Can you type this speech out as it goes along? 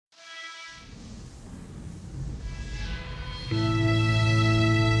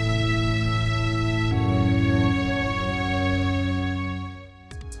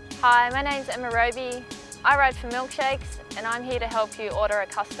Hi, my name's Emma Roby. I ride for Milkshakes and I'm here to help you order a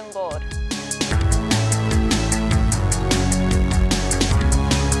custom board.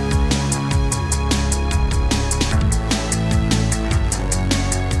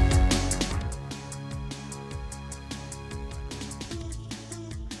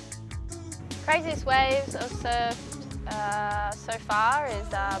 Craziest waves I've surfed so far is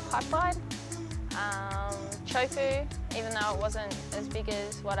pipeline, chofu, even though it wasn't as big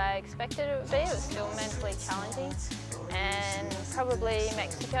as what I expected it would be, it was still mentally challenging, and probably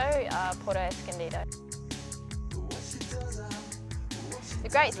Mexico, Puerto Escondido. The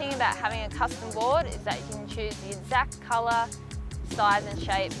great thing about having a custom board is that you can choose the exact colour, size and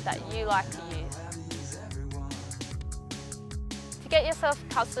shape that you like to use. To get yourself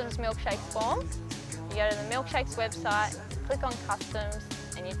a Customs Milkshakes form, you go to the Milkshakes website, click on Customs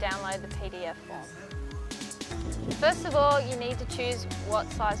and you download the PDF form. First of all, you need to choose what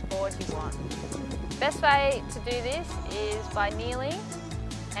size board you want. Best way to do this is by kneeling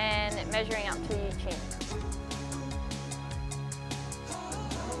and measuring up to your chin.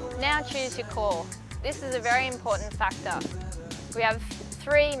 Now choose your core. This is a very important factor. We have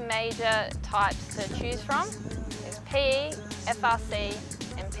three major types to choose from. It's PE, FRC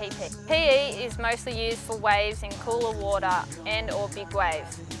and PP. PE is mostly used for waves in cooler water and or big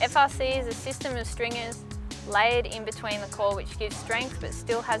waves. FRC is a system of stringers layered in between the core which gives strength but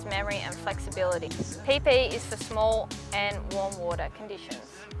still has memory and flexibility. PP is for small and warm water conditions.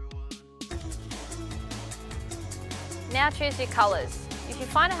 Now choose your colours. If you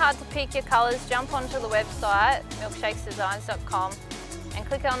find it hard to pick your colours, jump onto the website milkshakesdesigns.com and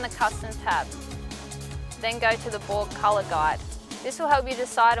click on the Custom tab. Then go to the board colour guide. This will help you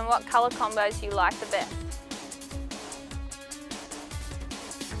decide on what colour combos you like the best.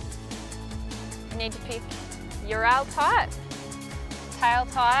 You need to pick your rail type, tail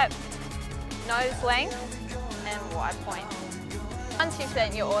type, nose length and wide point. Once you've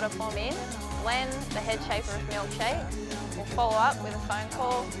sent your order form in, Len, the head shaper of Milkshakes, will follow up with a phone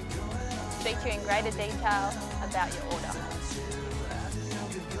call, speak to you in greater detail about your order.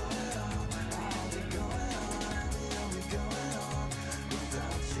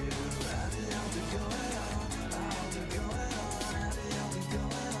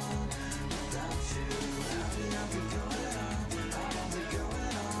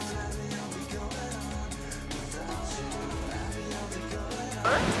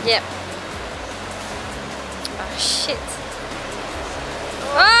 Yep. Oh shit.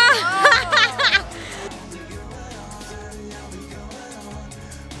 Ah!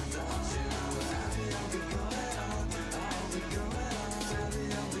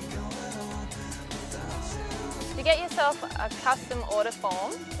 To get yourself a custom order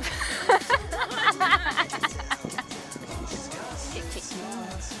form,